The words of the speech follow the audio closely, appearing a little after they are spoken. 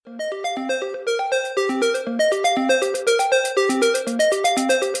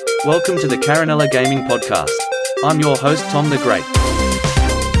Welcome to the Carinella Gaming Podcast. I'm your host, Tom the Great.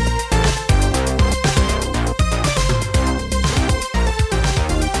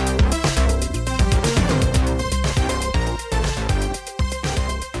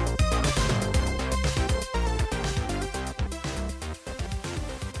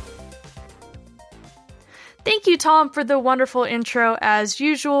 Thank you, Tom, for the wonderful intro as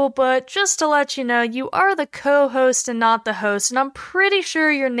usual, but just to let you know, you are the co-host and not the host, and I'm pretty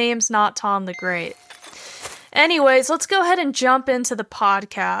sure your name's not Tom the Great. Anyways, let's go ahead and jump into the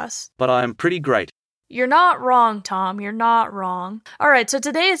podcast. But I am pretty great. You're not wrong, Tom. You're not wrong. Alright, so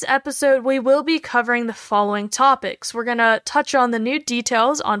today's episode, we will be covering the following topics. We're gonna touch on the new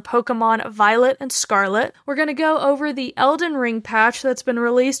details on Pokemon Violet and Scarlet. We're gonna go over the Elden Ring patch that's been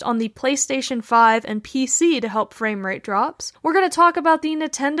released on the PlayStation 5 and PC to help frame rate drops. We're gonna talk about the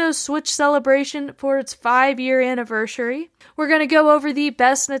Nintendo Switch celebration for its 5-year anniversary. We're gonna go over the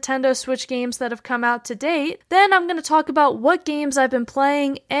best Nintendo Switch games that have come out to date. Then I'm gonna talk about what games I've been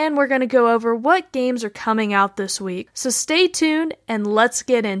playing, and we're gonna go over what games are coming out this week. So stay tuned and let's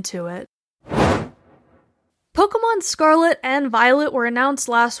get into it. Pokemon Scarlet and Violet were announced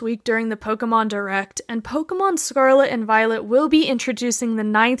last week during the Pokemon Direct, and Pokemon Scarlet and Violet will be introducing the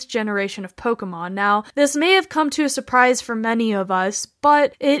 9th generation of Pokemon. Now, this may have come to a surprise for many of us,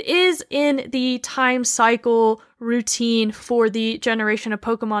 but it is in the time cycle routine for the generation of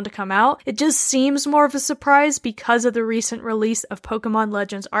Pokemon to come out. It just seems more of a surprise because of the recent release of Pokemon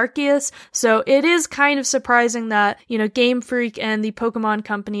Legends Arceus, so it is kind of surprising that, Game Freak and the Pokemon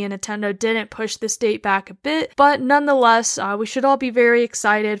Company and Nintendo didn't push this date back a bit, but nonetheless, we should all be very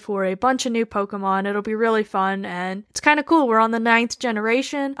excited for a bunch of new Pokemon. It'll be really fun, and it's kind of cool. We're on the 9th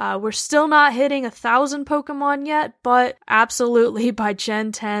generation. We're still not hitting 1,000 Pokemon yet, but absolutely by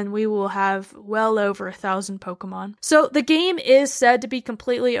Gen 10, we will have well over 1,000 Pokemon. So the game is said to be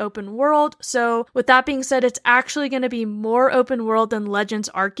completely open world. So with that being said, it's actually going to be more open world than Legends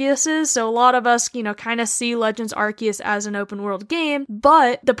Arceus is. So a lot of us, kind of see Legends Arceus as an open world game,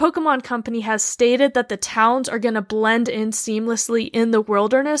 but the Pokemon Company has stated that the towns are going to blend in seamlessly in the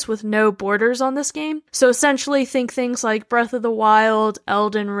wilderness with no borders on this game. So essentially think things like Breath of the Wild,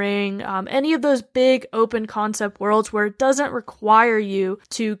 Elden Ring, any of those big open concept worlds where it doesn't require you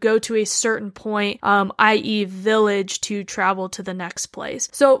to go to a certain point, i.e. village, to travel to the next place.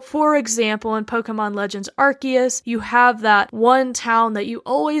 So for example, in Pokemon Legends Arceus, you have that one town that you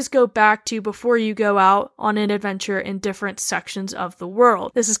always go back to before you go out on an adventure in different sections of the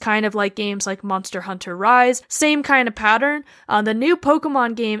world. This is kind of like games like Monster Hunter Rise, same kind of pattern. The new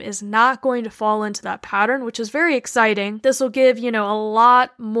Pokemon game is not going to fall into that pattern, which is very exciting. This will give, a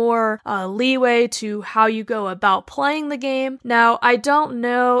lot more leeway to how you go about playing the game. Now, I don't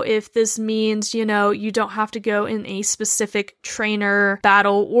know if this means, you don't have to go in a specific trainer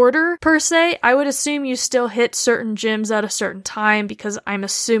battle order per se. I would assume you still hit certain gyms at a certain time because I'm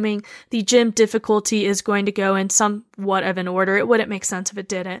assuming the gym difficulty is going to go in somewhat of an order. It wouldn't make sense if it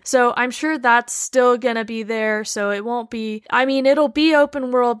didn't. So I'm sure that's still gonna be there. So it won't be, it'll be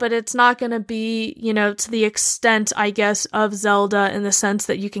open world, but it's not gonna be, to the extent, I guess, of Zelda in the sense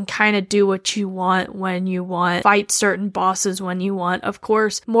that you can kind of do what you want when you want, fight certain bosses when you want. Of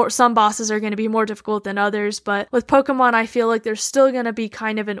course, some bosses are going to be more difficult than others, but with Pokemon, I feel like there's still going to be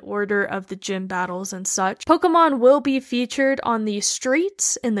kind of an order of the gym battles and such. Pokemon will be featured on the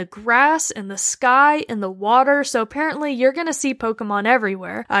streets, in the grass, in the sky, in the water, so apparently you're going to see Pokemon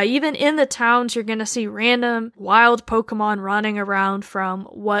everywhere. Even in the towns, you're going to see random wild Pokemon running around from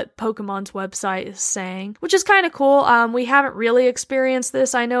what Pokemon's website is saying, which is kind of cool. We haven't really experienced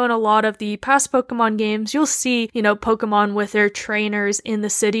this. I know in a lot of the past Pokemon games, you'll see, Pokemon with their trainers in the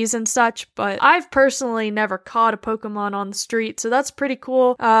cities and such, but I've personally never caught a Pokemon on the street, so that's pretty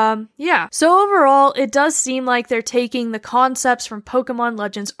cool. Yeah. So overall, it does seem like they're taking the concepts from Pokemon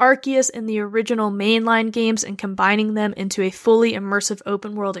Legends Arceus and the original mainline games and combining them into a fully immersive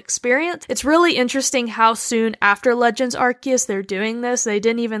open world experience. It's really interesting how soon after Legends Arceus they're doing this. They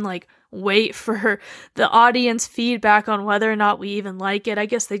didn't even wait for the audience feedback on whether or not we even like it. I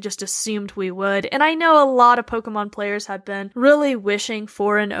guess they just assumed we would. And I know a lot of Pokemon players have been really wishing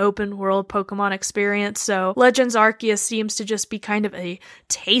for an open world Pokemon experience. So Legends Arceus seems to just be kind of a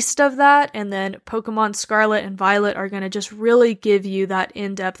taste of that. And then Pokemon Scarlet and Violet are going to just really give you that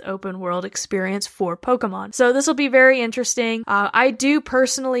in-depth open world experience for Pokemon. So this will be very interesting. I do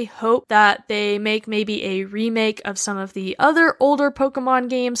personally hope that they make maybe a remake of some of the other older Pokemon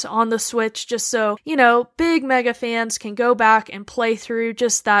games on the Switch, just so, big mega fans can go back and play through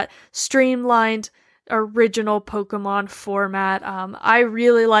just that streamlined original Pokemon format. I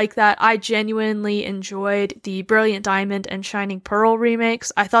really like that. I genuinely enjoyed the Brilliant Diamond and Shining Pearl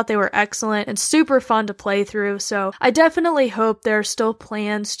remakes. I thought they were excellent and super fun to play through, so I definitely hope there are still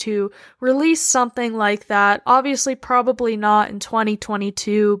plans to release something like that. Obviously, probably not in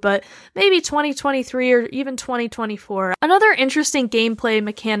 2022, but maybe 2023 or even 2024. Another interesting gameplay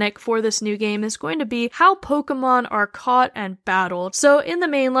mechanic for this new game is going to be how Pokemon are caught and battled. So in the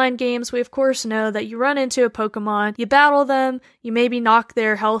mainline games, we of course know that you run into a Pokemon, you battle them, you maybe knock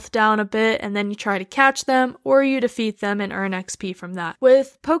their health down a bit, and then you try to catch them, or you defeat them and earn XP from that.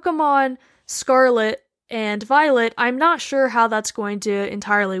 With Pokemon Scarlet and Violet, I'm not sure how that's going to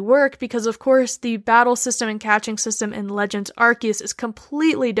entirely work because, of course, the battle system and catching system in Legends Arceus is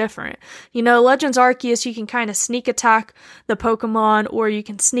completely different. You know, Legends Arceus, you can kind of sneak attack the Pokemon, or you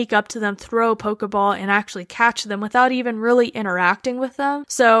can sneak up to them, throw a Pokeball, and actually catch them without even really interacting with them.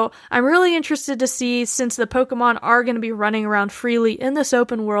 So I'm really interested to see, since the Pokemon are going to be running around freely in this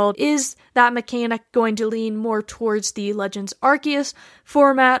open world, is that mechanic going to lean more towards the Legends Arceus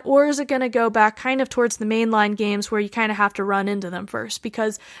format, or is it going to go back kind of towards the mainline games where you kind of have to run into them first?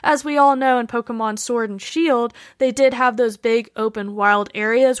 Because as we all know, in Pokemon Sword and Shield, they did have those big open wild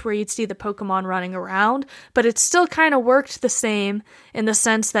areas where you'd see the Pokemon running around, but it still kind of worked the same in the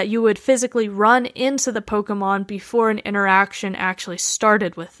sense that you would physically run into the Pokemon before an interaction actually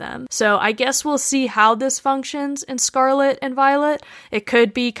started with them. So I guess we'll see how this functions in Scarlet and Violet. It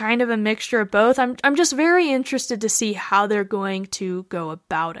could be kind of a mixture of both. I'm just very interested to see how they're going to go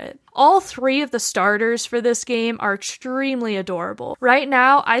about it. All three of the starters for this game are extremely adorable. Right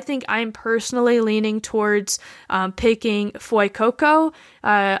now, I think I'm personally leaning towards picking Fuecoco.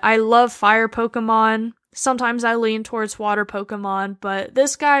 I love fire Pokemon. Sometimes I lean towards water Pokemon, but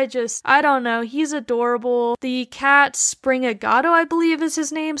this guy just, I don't know, he's adorable. The cat Springagato, I believe is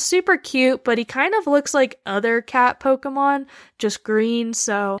his name, super cute, but he kind of looks like other cat Pokemon, just green,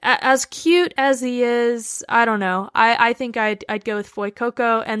 so as cute as he is, I don't know, I think I'd go with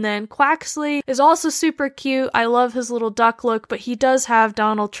Fuecoco. And then Quaxley is also super cute. I love his little duck look, but he does have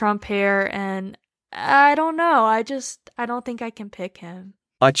Donald Trump hair, and I don't know, I don't think I can pick him.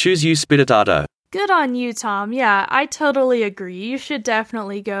 I choose you, Spidatato. Good on you, Tom. Yeah, I totally agree. You should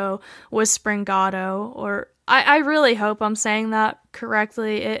definitely go with Springato, or I really hope I'm saying that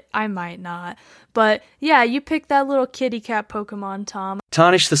correctly. I might not. But yeah, you picked that little kitty cat Pokemon, Tom.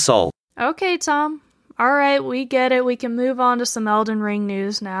 Tarnish the Soul. Okay, Tom. Alright, we get it. We can move on to some Elden Ring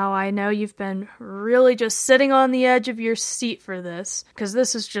news now. I know you've been really just sitting on the edge of your seat for this, because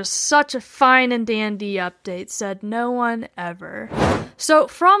this is just such a fine and dandy update, said no one ever. So,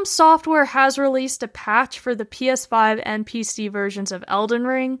 From Software has released a patch for the PS5 and PC versions of Elden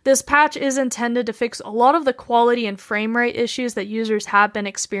Ring. This patch is intended to fix a lot of the quality and frame rate issues that users have been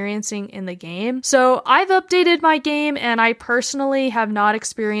experiencing in the game. So, I've updated my game, and I personally have not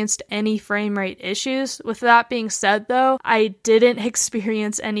experienced any frame rate issues. With that being said, though, I didn't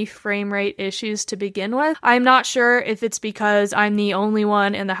experience any frame rate issues to begin with. I'm not sure if it's because I'm the only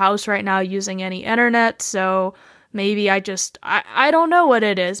one in the house right now using any internet, so maybe I don't know what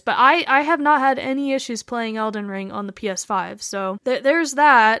it is, but I have not had any issues playing Elden Ring on the PS5, so there's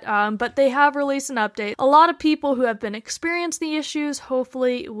that, but they have released an update. A lot of people who have been experiencing the issues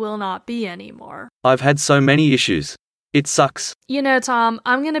hopefully will not be anymore. I've had so many issues. It sucks. You know, Tom,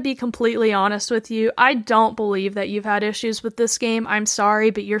 I'm gonna be completely honest with you. I don't believe that you've had issues with this game. I'm sorry,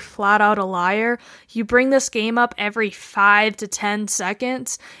 but you're flat out a liar. You bring this game up every 5 to 10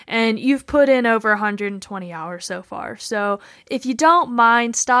 seconds, and you've put in over 120 hours so far. So, if you don't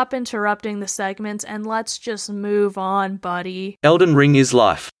mind, stop interrupting the segments and let's just move on, buddy. Elden Ring is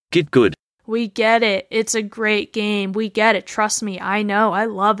life. Get good. We get it. It's a great game. We get it. Trust me. I know. I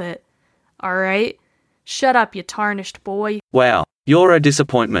love it. Alright? Shut up, you tarnished boy. Wow, you're a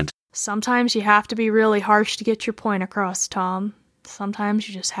disappointment. Sometimes you have to be really harsh to get your point across, Tom. Sometimes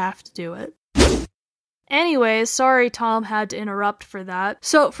you just have to do it. Anyways, sorry Tom had to interrupt for that.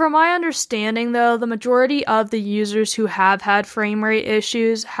 So, from my understanding though, the majority of the users who have had frame rate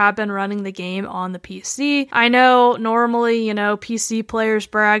issues have been running the game on the PC. I know normally, PC players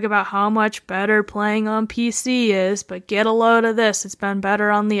brag about how much better playing on PC is, but get a load of this, it's been better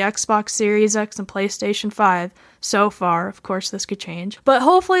on the Xbox Series X and PlayStation 5. So far, of course this could change. But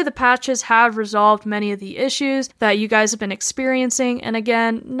hopefully the patches have resolved many of the issues that you guys have been experiencing, and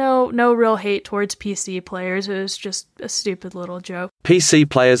again, no real hate towards PC players, it was just a stupid little joke. PC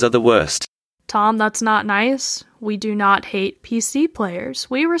players are the worst. Tom, that's not nice. we do not hate PC players.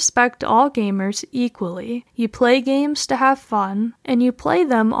 We respect all gamers equally. You play games to have fun, and you play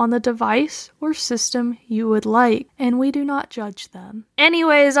them on the device or system you would like, and we do not judge them.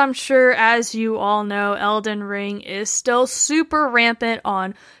 Anyways, I'm sure as you all know, Elden Ring is still super rampant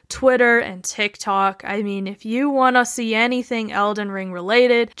on Twitter and TikTok. I mean, if you want to see anything Elden Ring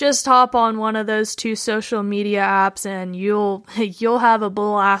related, just hop on one of those two social media apps and you'll have a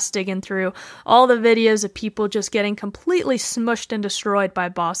blast digging through all the videos of people just getting completely smushed and destroyed by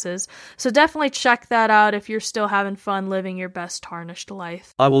bosses. So definitely check that out if you're still having fun living your best tarnished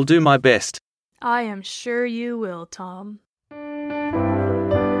life. I will do my best. I am sure you will, Tom.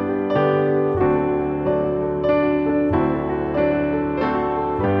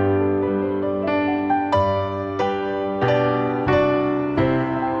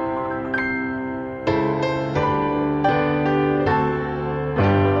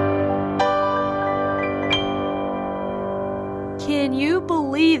 Can you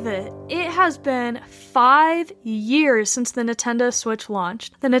believe it? It has been 5 years since the Nintendo Switch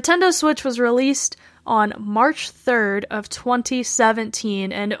launched. The Nintendo Switch was released on March 3rd of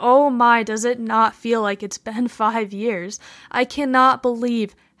 2017, and oh my, does it not feel like it's been 5 years. I cannot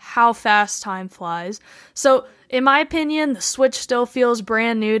believe how fast time flies. So, in my opinion, the Switch still feels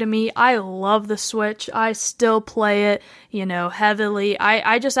brand new to me. I love the Switch. I still play it, heavily.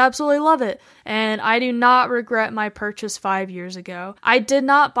 I just absolutely love it. And I do not regret my purchase 5 years ago. I did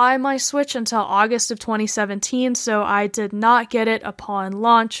not buy my Switch until August of 2017, so I did not get it upon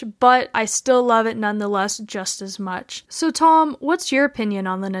launch, but I still love it nonetheless just as much. So Tom, what's your opinion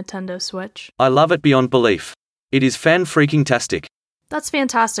on the Nintendo Switch? I love it beyond belief. It is fan-freaking-tastic. That's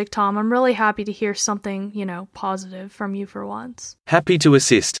fantastic, Tom. I'm really happy to hear something, positive from you for once. Happy to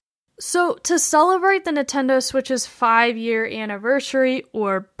assist. So, to celebrate the Nintendo Switch's 5-year anniversary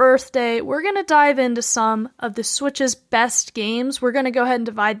or birthday, we're going to dive into some of the Switch's best games. We're going to go ahead and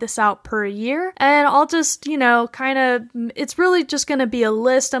divide this out per year, and I'll just, it's really just going to be a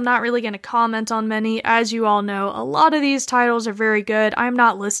list. I'm not really going to comment on many. As you all know, a lot of these titles are very good. I'm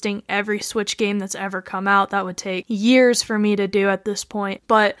not listing every Switch game that's ever come out. That would take years for me to do at this point,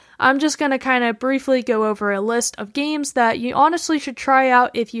 but I'm just going to kind of briefly go over a list of games that you honestly should try out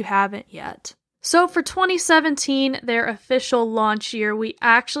if you haven't yet. So for 2017, their official launch year, we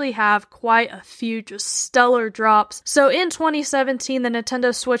actually have quite a few just stellar drops. So in 2017, the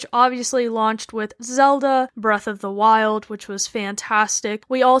Nintendo Switch obviously launched with Zelda Breath of the Wild, which was fantastic.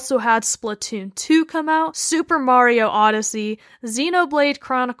 We also had Splatoon 2 come out, Super Mario Odyssey, Xenoblade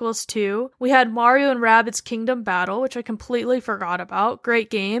Chronicles 2. We had Mario and Rabbids Kingdom Battle, which I completely forgot about.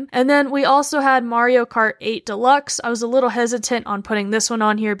 Great game. And then we also had Mario Kart 8 Deluxe. I was a little hesitant on putting this one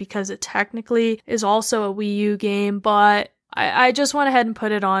on here because it technically is also a Wii U game, but I just went ahead and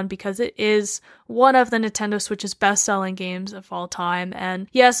put it on because it is one of the Nintendo Switch's best-selling games of all time. And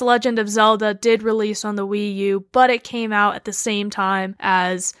yes, Legend of Zelda did release on the Wii U, but it came out at the same time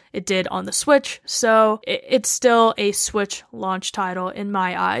as it did on the Switch, so it's still a Switch launch title in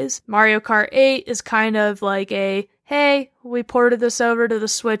my eyes. Mario Kart 8 is kind of like a, hey, we ported this over to the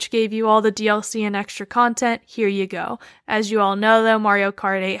Switch, gave you all the DLC and extra content, here you go. As you all know though, Mario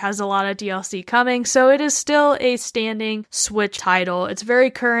Kart 8 has a lot of DLC coming, so it is still a standing Switch title. It's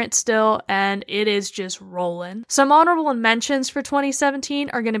very current still, and it is just rolling. Some honorable mentions for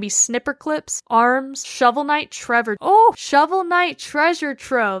 2017 are going to be Snipperclips, ARMS, Shovel Knight Shovel Knight Treasure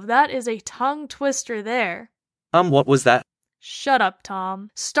Trove. That is a tongue twister there. What was that? Shut up,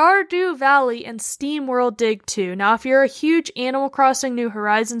 Tom. Stardew Valley and SteamWorld Dig 2. Now, if you're a huge Animal Crossing New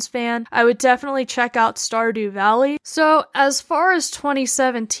Horizons fan, I would definitely check out Stardew Valley. So, as far as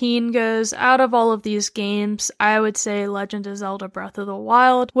 2017 goes, out of all of these games, I would say Legend of Zelda Breath of the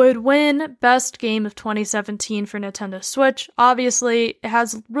Wild would win Best Game of 2017 for Nintendo Switch. Obviously, it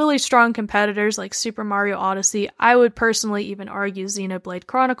has really strong competitors like Super Mario Odyssey. I would personally even argue Xenoblade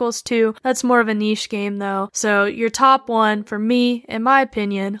Chronicles 2. That's more of a niche game, though. So, your top one, for me, in my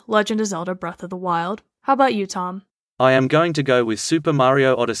opinion, Legend of Zelda Breath of the Wild. How about you, Tom? I am going to go with Super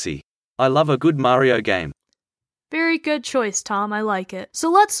Mario Odyssey. I love a good Mario game. Very good choice, Tom. I like it.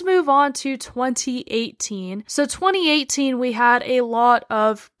 So let's move on to 2018. So 2018, we had a lot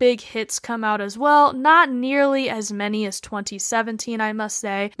of big hits come out as well. Not nearly as many as 2017, I must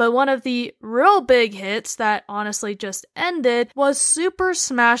say. But one of the real big hits that honestly just ended was Super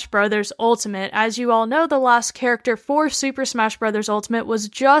Smash Bros. Ultimate. As you all know, the last character for Super Smash Bros. Ultimate was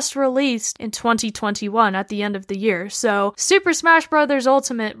just released in 2021 at the end of the year. So Super Smash Bros.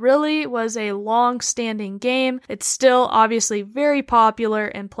 Ultimate really was a long-standing game. It's still obviously very popular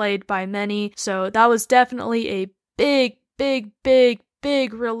and played by many, so that was definitely a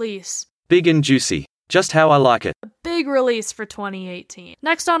big release. Big and juicy. Just how I like it. Big release for 2018.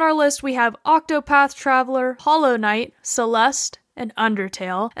 Next on our list, we have Octopath Traveler, Hollow Knight, Celeste, and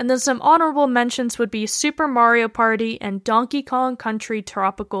Undertale. And then some honorable mentions would be Super Mario Party and Donkey Kong Country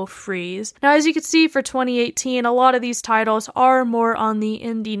Tropical Freeze. Now, as you can see for 2018, a lot of these titles are more on the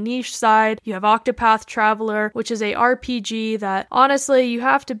indie niche side. You have Octopath Traveler, which is a RPG that honestly you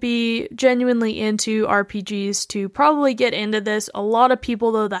have to be genuinely into RPGs to probably get into this. A lot of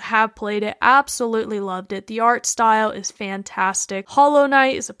people though that have played it absolutely loved it. The art style is fantastic. Hollow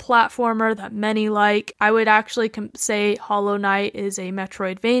Knight is a platformer that many like. I would actually say Hollow Knight is a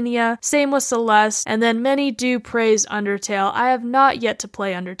Metroidvania. Same with Celeste, and then many do praise Undertale. I have not yet to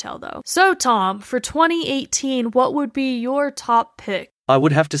play Undertale though. So Tom, for 2018, what would be your top pick? I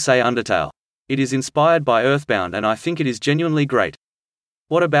would have to say Undertale. It is inspired by Earthbound and I think it is genuinely great.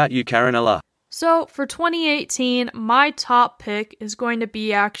 What about you, Karanella? So for 2018, my top pick is going to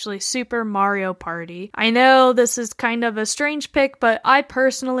be actually Super Mario Party. I know this is kind of a strange pick, but I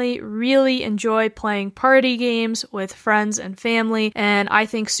personally really enjoy playing party games with friends and family, and I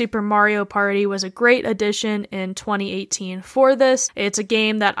think Super Mario Party was a great addition in 2018 for this. It's a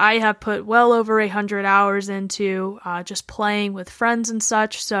game that I have put well over 100 hours into just playing with friends and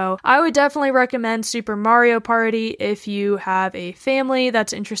such, so I would definitely recommend Super Mario Party if you have a family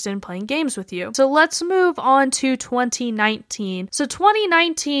that's interested in playing games with you. So let's move on to 2019. So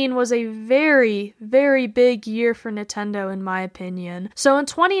 2019 was a very, very big year for Nintendo in my opinion. So in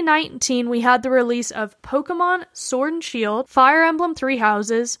 2019, we had the release of Pokemon Sword and Shield, Fire Emblem Three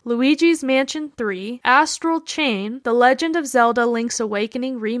Houses, Luigi's Mansion 3, Astral Chain, The Legend of Zelda Link's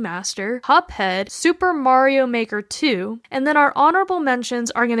Awakening Remaster, Cuphead, Super Mario Maker 2, and then our honorable mentions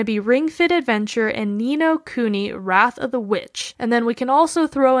are going to be Ring Fit Adventure and Ni no Kuni Wrath of the Witch. And then we can also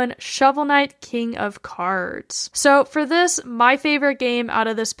throw in Shovel Knight King of Cards. So for this, my favorite game out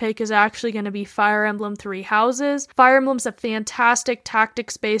of this pick is actually going to be Fire Emblem Three Houses. Fire Emblem's a fantastic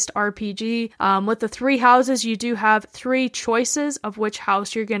tactics-based RPG. With the Three Houses, you do have 3 choices of which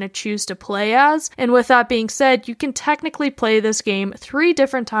house you're going to choose to play as. And with that being said, you can technically play this game 3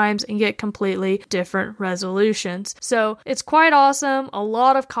 different times and get completely different resolutions. So it's quite awesome. A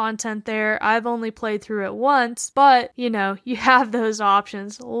lot of content there. I've only played through it once, but you know, you have those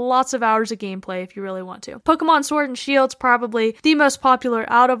options. Lots of hours of gameplay if you really want to. Pokemon Sword and Shield's probably the most popular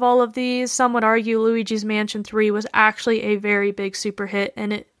out of all of these. Some would argue Luigi's Mansion 3 was actually a very big super hit,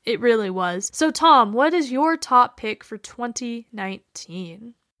 and it really was. So Tom, what is your top pick for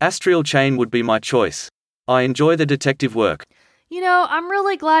 2019? Astral Chain would be my choice. I enjoy the detective work. You know, I'm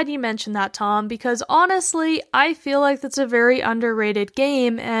really glad you mentioned that, Tom, because honestly, I feel like that's a very underrated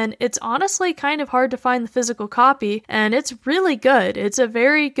game, and it's honestly kind of hard to find the physical copy, and it's really good. It's a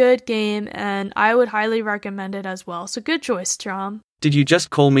very good game, and I would highly recommend it as well. So good choice, Tom. Did you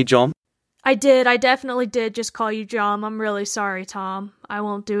just call me Jom? I did. I definitely did just call you Jom. I'm really sorry, Tom. I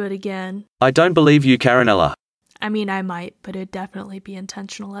won't do it again. I don't believe you, Karanella. I mean, I might, but it'd definitely be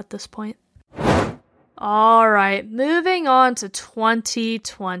intentional at this point. Alright, moving on to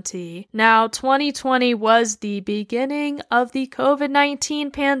 2020. Now, 2020 was the beginning of the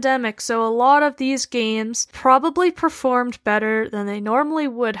COVID-19 pandemic, so a lot of these games probably performed better than they normally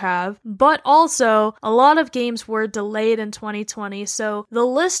would have, but also a lot of games were delayed in 2020, so the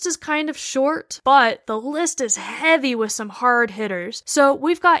list is kind of short, but the list is heavy with some hard hitters. So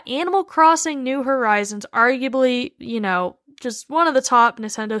we've got Animal Crossing New Horizons, arguably, just one of the top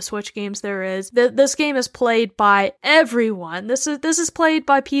Nintendo Switch games there is. This game is played by everyone. This is played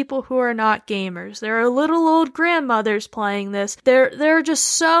by people who are not gamers. There are little old grandmothers playing this. There are just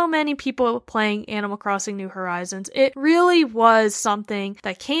so many people playing Animal Crossing New Horizons. It really was something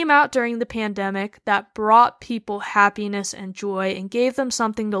that came out during the pandemic that brought people happiness and joy and gave them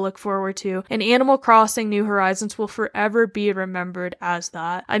something to look forward to. And Animal Crossing New Horizons will forever be remembered as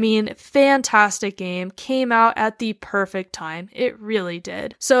that. I mean, fantastic game. Came out at the perfect time. It really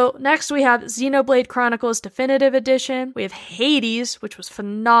did. So next we have Xenoblade Chronicles Definitive Edition. We have Hades, which was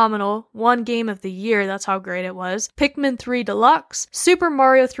phenomenal. One game of the year, that's how great it was. Pikmin 3 Deluxe. Super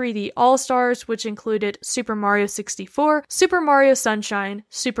Mario 3D All-Stars, which included Super Mario 64, Super Mario Sunshine,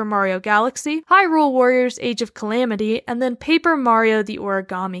 Super Mario Galaxy, Hyrule Warriors Age of Calamity, and then Paper Mario The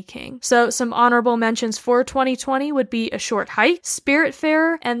Origami King. So some honorable mentions for 2020 would be A Short Hike,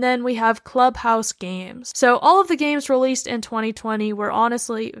 Spiritfarer, and then we have Clubhouse Games. So all of the games released in in 2020 were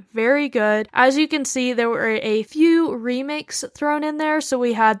honestly very good. As you can see, there were a few remakes thrown in there. So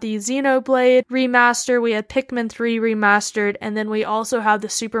we had the Xenoblade remaster, we had Pikmin 3 remastered, and then we also have the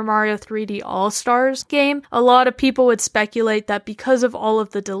Super Mario 3D All-Stars game. A lot of people would speculate that because of all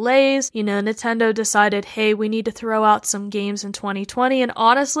of the delays, Nintendo decided, hey, we need to throw out some games in 2020. And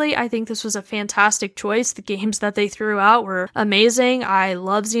honestly, I think this was a fantastic choice. The games that they threw out were amazing. I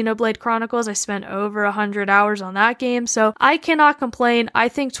love Xenoblade Chronicles. I spent over 100 hours on that game, so I cannot complain. I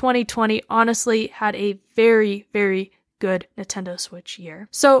think 2020 honestly had a very, very good Nintendo Switch year.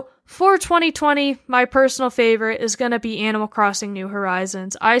 So for 2020, my personal favorite is going to be Animal Crossing New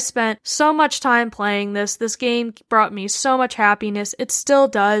Horizons. I spent so much time playing this. This game brought me so much happiness. It still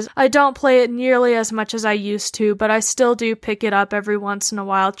does. I don't play it nearly as much as I used to, but I still do pick it up every once in a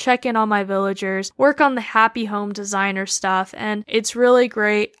while, check in on my villagers, work on the happy home designer stuff, and it's really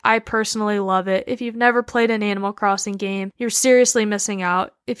great. I personally love it. If you've never played an Animal Crossing game, you're seriously missing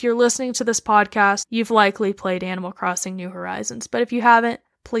out. If you're listening to this podcast, you've likely played Animal Crossing New Horizons, but if you haven't,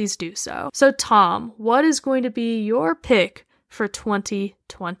 please do so. So Tom, what is going to be your pick for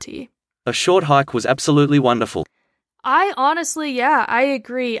 2020? A Short Hike was absolutely wonderful. I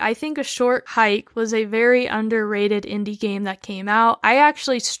agree. I think A Short Hike was a very underrated indie game that came out. I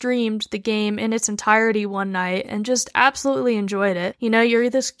actually streamed the game in its entirety one night and just absolutely enjoyed it. You're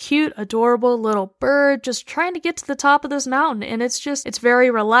this cute, adorable little bird just trying to get to the top of this mountain, and it's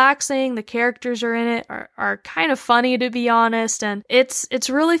very relaxing. The characters are in it are kind of funny, to be honest, and it's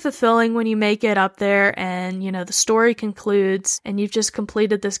really fulfilling when you make it up there and, the story concludes and you've just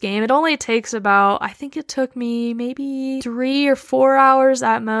completed this game. It only takes about, I think it took me maybe 3 or 4 hours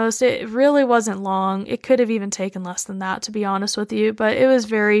at most. It really wasn't long. It could have even taken less than that, to be honest with you, but it was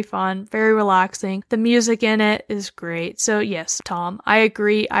very fun, very relaxing. The music in it is great. So yes, Tom, I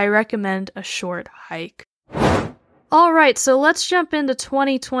agree. I recommend A Short Hike. All right, so let's jump into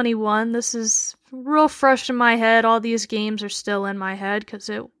 2021. This is real fresh in my head. All these games are still in my head because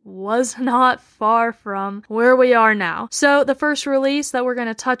it was not far from where we are now. So the first release that we're going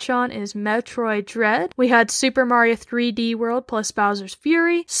to touch on is Metroid Dread. We had Super Mario 3D World plus Bowser's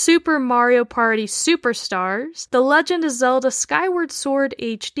Fury, Super Mario Party Superstars, The Legend of Zelda Skyward Sword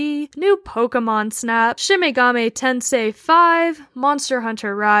HD, new Pokemon Snap, Shin Megami Tensei 5, Monster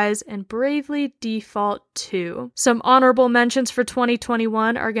Hunter Rise, and Bravely Default 2. Some honorable mentions for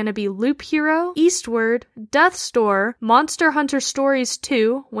 2021 are going to be Loop Hero, Eastward, Death's Door, Monster Hunter Stories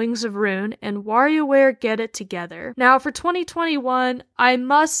 2, Wings of Ruin, and WarioWare Get It Together. Now for 2021, I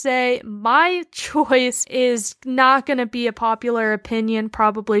must say my choice is not going to be a popular opinion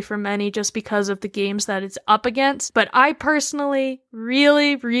probably for many just because of the games that it's up against, but I personally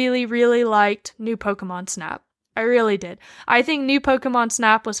really, really, really liked new Pokemon Snap. I really did. I think new Pokemon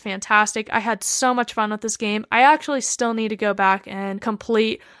Snap was fantastic. I had so much fun with this game. I actually still need to go back and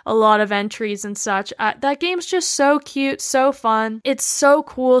complete a lot of entries and such. That game's just so cute, so fun. It's so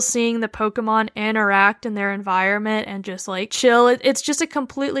cool seeing the Pokemon interact in their environment and just chill. It's just a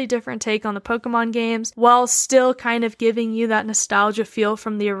completely different take on the Pokemon games while still kind of giving you that nostalgia feel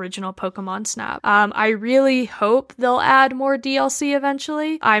from the original Pokemon Snap. I really hope they'll add more DLC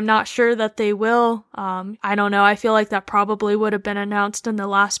eventually. I'm not sure that they will. I don't know. I feel like that probably would have been announced in the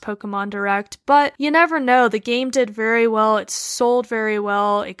last Pokemon Direct, but you never know. The game did very well. It sold very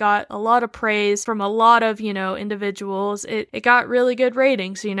well. It got a lot of praise from a lot of, individuals. It got really good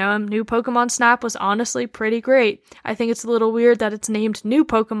ratings, new Pokemon Snap was honestly pretty great. I think it's a little weird that it's named new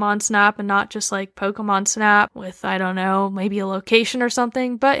Pokemon Snap and not just Pokemon Snap with, I don't know, maybe a location or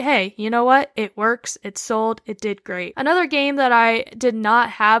something, but hey, you know what? It works. It sold. It did great. Another game that I did not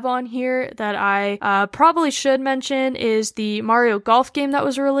have on here that I probably should mention is the Mario Golf game that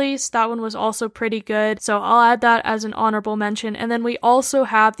was released. That one was also pretty good, so I'll add that as an honorable mention. And then we also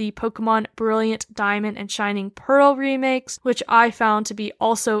have the Pokemon Brilliant Diamond and Shining Pearl remakes, which I found to be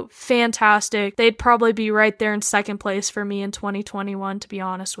also fantastic. They'd probably be right there in second place for me in 2021, to be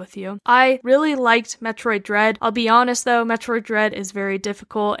honest with you. I really liked Metroid Dread. I'll be honest though, Metroid Dread is very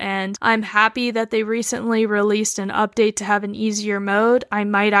difficult, and I'm happy that they recently released an update to have an easier mode. I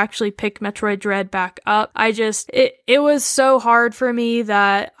might actually pick Metroid Dread back up. It was so hard for me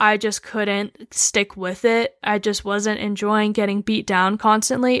that I just couldn't stick with it. I just wasn't enjoying getting beat down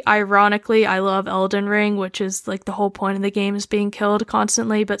constantly. Ironically, I love Elden Ring, which is the whole point of the game is being killed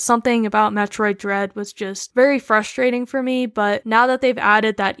constantly, but something about Metroid Dread was just very frustrating for me. But now that they've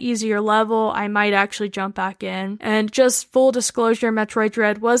added that easier level, I might actually jump back in. And just full disclosure, Metroid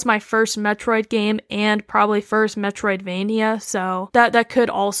Dread was my first Metroid game and probably first Metroidvania, so that could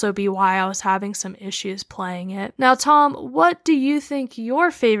also be why I was having some issues playing playing it. Now, Tom, what do you think your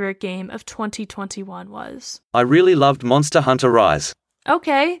favorite game of 2021 was? I really loved Monster Hunter Rise.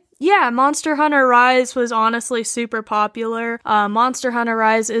 Okay. Yeah, Monster Hunter Rise was honestly super popular. Monster Hunter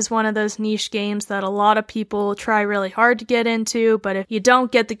Rise is one of those niche games that a lot of people try really hard to get into, but if you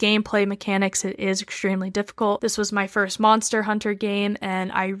don't get the gameplay mechanics, it is extremely difficult. This was my first Monster Hunter game,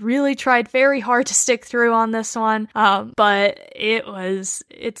 and I really tried very hard to stick through on this one, but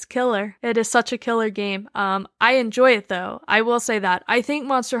it's killer. It is such a killer game. I enjoy it though. I will say that. I think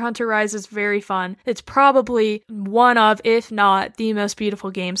Monster Hunter Rise is very fun. It's probably one of, if not, the most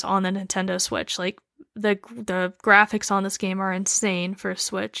beautiful games on the Nintendo Switch. Like, the graphics on this game are insane for a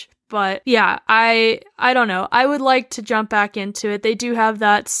Switch. But yeah, I don't know. I would like to jump back into it. They do have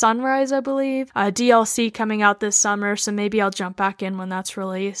that Sunrise, I believe, DLC coming out this summer, so maybe I'll jump back in when that's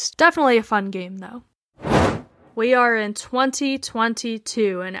released. Definitely a fun game though. We are in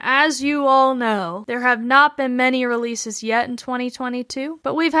 2022, and as you all know, there have not been many releases yet in 2022,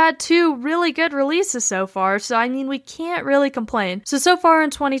 but we've had 2 really good releases so far, so I mean, we can't really complain. So far in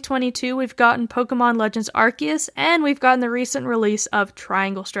 2022, we've gotten Pokemon Legends Arceus, and we've gotten the recent release of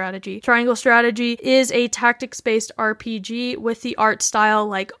Triangle Strategy. Triangle Strategy is a tactics-based RPG with the art style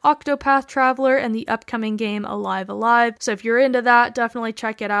like Octopath Traveler and the upcoming game Alive Alive, so if you're into that, definitely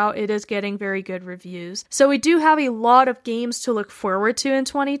check it out. It is getting very good reviews. So we do have a lot of games to look forward to in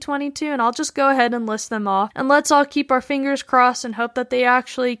 2022, and I'll just go ahead and list them off, and let's all keep our fingers crossed and hope that they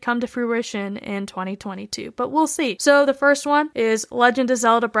actually come to fruition in 2022, but we'll see. So the first one is Legend of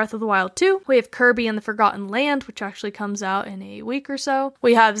Zelda Breath of the Wild 2. We have Kirby and the Forgotten Land, which actually comes out in a week or so.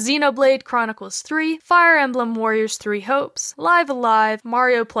 We have Xenoblade Chronicles 3, Fire Emblem Warriors 3 Hopes, Live Alive,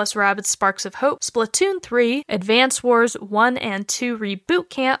 Mario plus Rabbids Sparks of Hope, Splatoon 3, Advance Wars 1 and 2 Reboot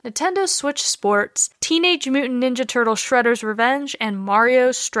Camp, Nintendo Switch Sports, Teenage Mutant Ninja Turtle Shredder's Revenge, and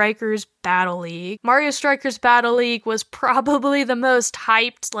Mario Strikers Battle League. Mario Strikers Battle League was probably the most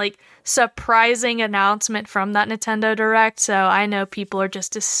hyped, surprising announcement from that Nintendo Direct, so I know people are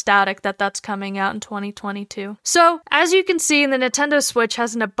just ecstatic that that's coming out in 2022. So, as you can see, the Nintendo Switch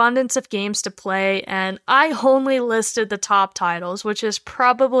has an abundance of games to play, and I only listed the top titles, which is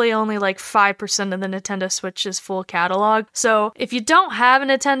probably only 5% of the Nintendo Switch's full catalog. So, if you don't have a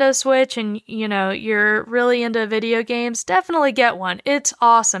Nintendo Switch and, you're really into video games, definitely get one. It's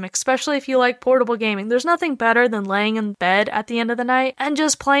awesome, especially if you like portable gaming. There's nothing better than laying in bed at the end of the night and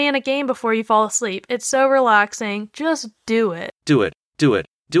just playing a game before you fall asleep. It's so relaxing. Just do it. Do it. Do it.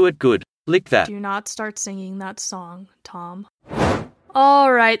 Do it good. Lick that. Do not start singing that song, Tom.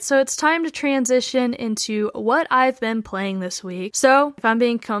 Alright, so it's time to transition into what I've been playing this week. So, if I'm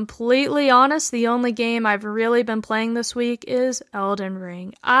being completely honest, the only game I've really been playing this week is Elden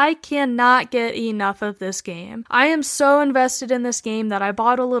Ring. I cannot get enough of this game. I am so invested in this game that I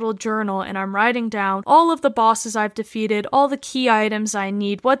bought a little journal and I'm writing down all of the bosses I've defeated, all the key items I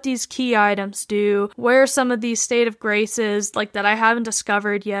need, what these key items do, where some of these state of graces that I haven't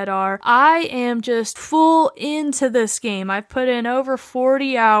discovered yet are. I am just full into this game. I've put in over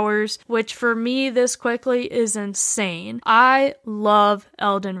 40 hours, which for me this quickly is insane. I love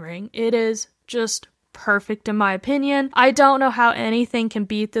Elden Ring. It is just perfect in my opinion. I don't know how anything can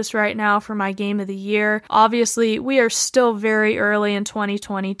beat this right now for my game of the year. Obviously, we are still very early in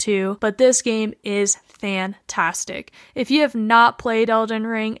 2022, but this game is fantastic. If you have not played Elden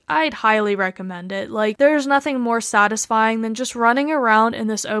Ring, I'd highly recommend it. There's nothing more satisfying than just running around in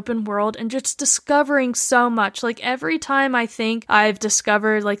this open world and just discovering so much. Every time I think I've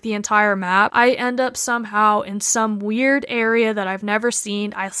discovered the entire map, I end up somehow in some weird area that I've never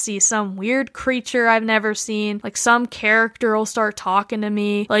seen. I see some weird creature I've never seen. Some character will start talking to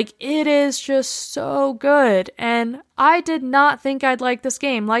me. It is just so good. And I did not think I'd like this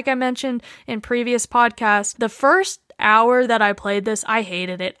game. Like I mentioned in previous podcasts, the first hour that I played this, I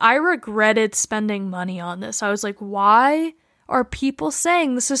hated it. I regretted spending money on this. I was like, why are people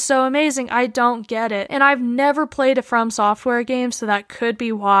saying this is so amazing? I don't get it. And I've never played a From Software game, so that could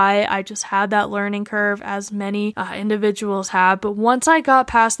be why I just had that learning curve, as many individuals have. But once I got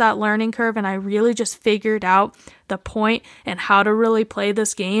past that learning curve and I really just figured out the point and how to really play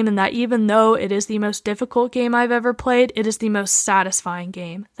this game, and that even though it is the most difficult game I've ever played, it is the most satisfying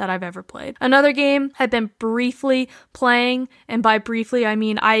game that I've ever played. Another game I've been briefly playing, and by briefly I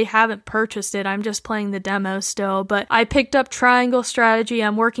mean I haven't purchased it, I'm just playing the demo still, but I picked up Triangle Strategy.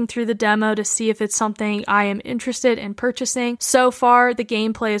 I'm working through the demo to see if it's something I am interested in purchasing. So far, the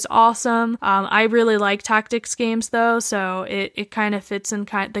gameplay is awesome. I really like tactics games though, so it kind of fits in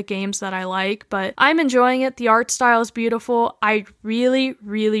the games that I like, but I'm enjoying it. The art style is beautiful. I really,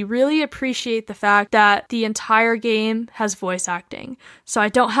 really, really appreciate the fact that the entire game has voice acting. So I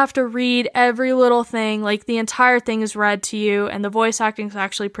don't have to read every little thing, like the entire thing is read to you, and the voice acting is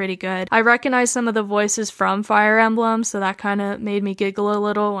actually pretty good. I recognize some of the voices from Fire Emblem, so that kind of made me giggle a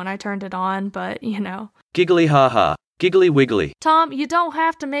little when I turned it on, but you know. Giggly haha. Giggly wiggly. Tom, you don't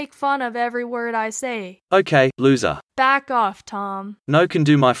have to make fun of every word I say. Okay, loser. Back off, Tom. No can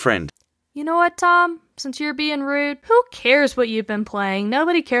do, my friend. You know what, Tom? Since you're being rude, who cares what you've been playing?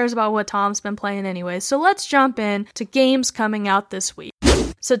 Nobody cares about what Tom's been playing anyway, so let's jump in to games coming out this week.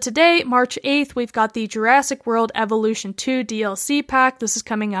 So today, March 8th, we've got the Jurassic World Evolution 2 DLC pack. This is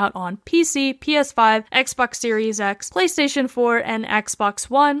coming out on PC, PS5, Xbox Series X, PlayStation 4, and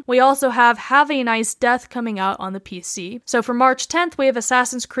Xbox One. We also have a Nice Death coming out on the PC. So for March 10th, we have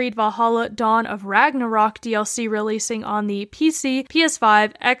Assassin's Creed Valhalla Dawn of Ragnarok DLC releasing on the PC,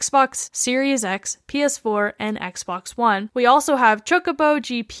 PS5, Xbox Series X, PS4, and Xbox One. We also have Chocobo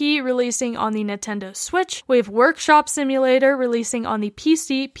GP releasing on the Nintendo Switch. We have Workshop Simulator releasing on the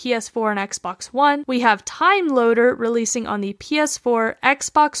PC, PS4, and Xbox One. We have Time Loader releasing on the PS4,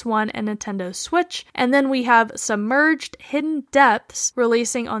 Xbox One, and Nintendo Switch. And then we have Submerged Hidden Depths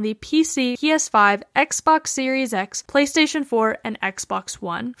releasing on the PC, PS5, Xbox Series X, PlayStation 4, and Xbox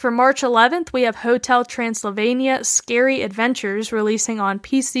One. For March 11th, we have Hotel Transylvania Scary Adventures releasing on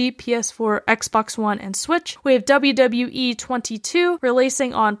PC, PS4, Xbox One, and Switch. We have WWE 22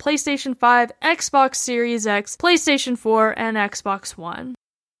 releasing on PlayStation 5, Xbox Series X, PlayStation 4, and Xbox One.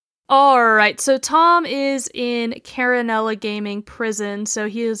 Alright, so Tom is in Carinella Gaming prison, so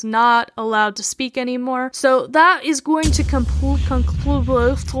he is not allowed to speak anymore. So that is going to conclude.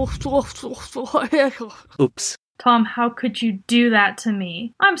 Oops. Tom, how could you do that to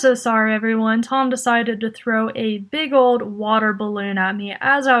me? I'm so sorry, everyone. Tom decided to throw a big old water balloon at me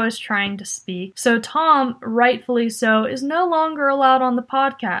as I was trying to speak. So Tom, rightfully so, is no longer allowed on the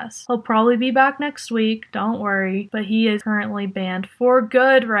podcast. He'll probably be back next week, don't worry, but he is currently banned for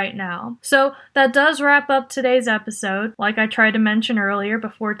good right now. So that does wrap up today's episode. Like I tried to mention earlier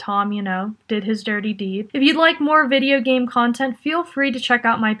before Tom, did his dirty deed. If you'd like more video game content, feel free to check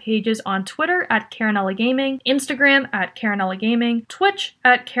out my pages on Twitter at Carinella Gaming, Instagram at Carinella Gaming, Twitch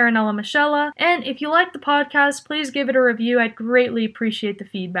at Carinella Michella, and if you like the podcast, please give it a review. I'd greatly appreciate the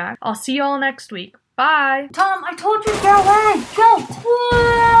feedback. I'll see you all next week. Bye! Tom, I told you to get away!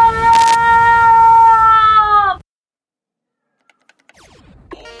 Don't!